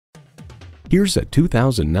Here's a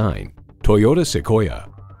 2009 Toyota Sequoia.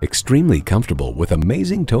 Extremely comfortable with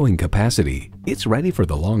amazing towing capacity, it's ready for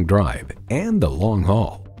the long drive and the long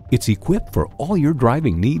haul. It's equipped for all your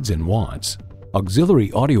driving needs and wants.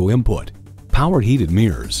 Auxiliary audio input, power heated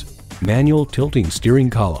mirrors, manual tilting steering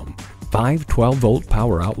column, 5 12-volt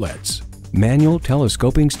power outlets, manual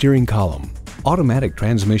telescoping steering column, automatic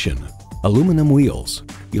transmission, aluminum wheels,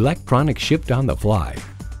 electronic shift on the fly,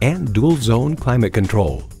 and dual zone climate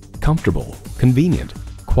control. Comfortable, convenient,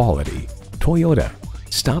 quality. Toyota.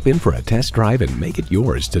 Stop in for a test drive and make it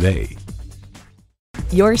yours today.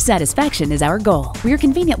 Your satisfaction is our goal. We're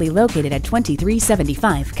conveniently located at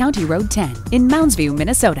 2375 County Road 10 in Mounds View,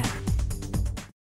 Minnesota.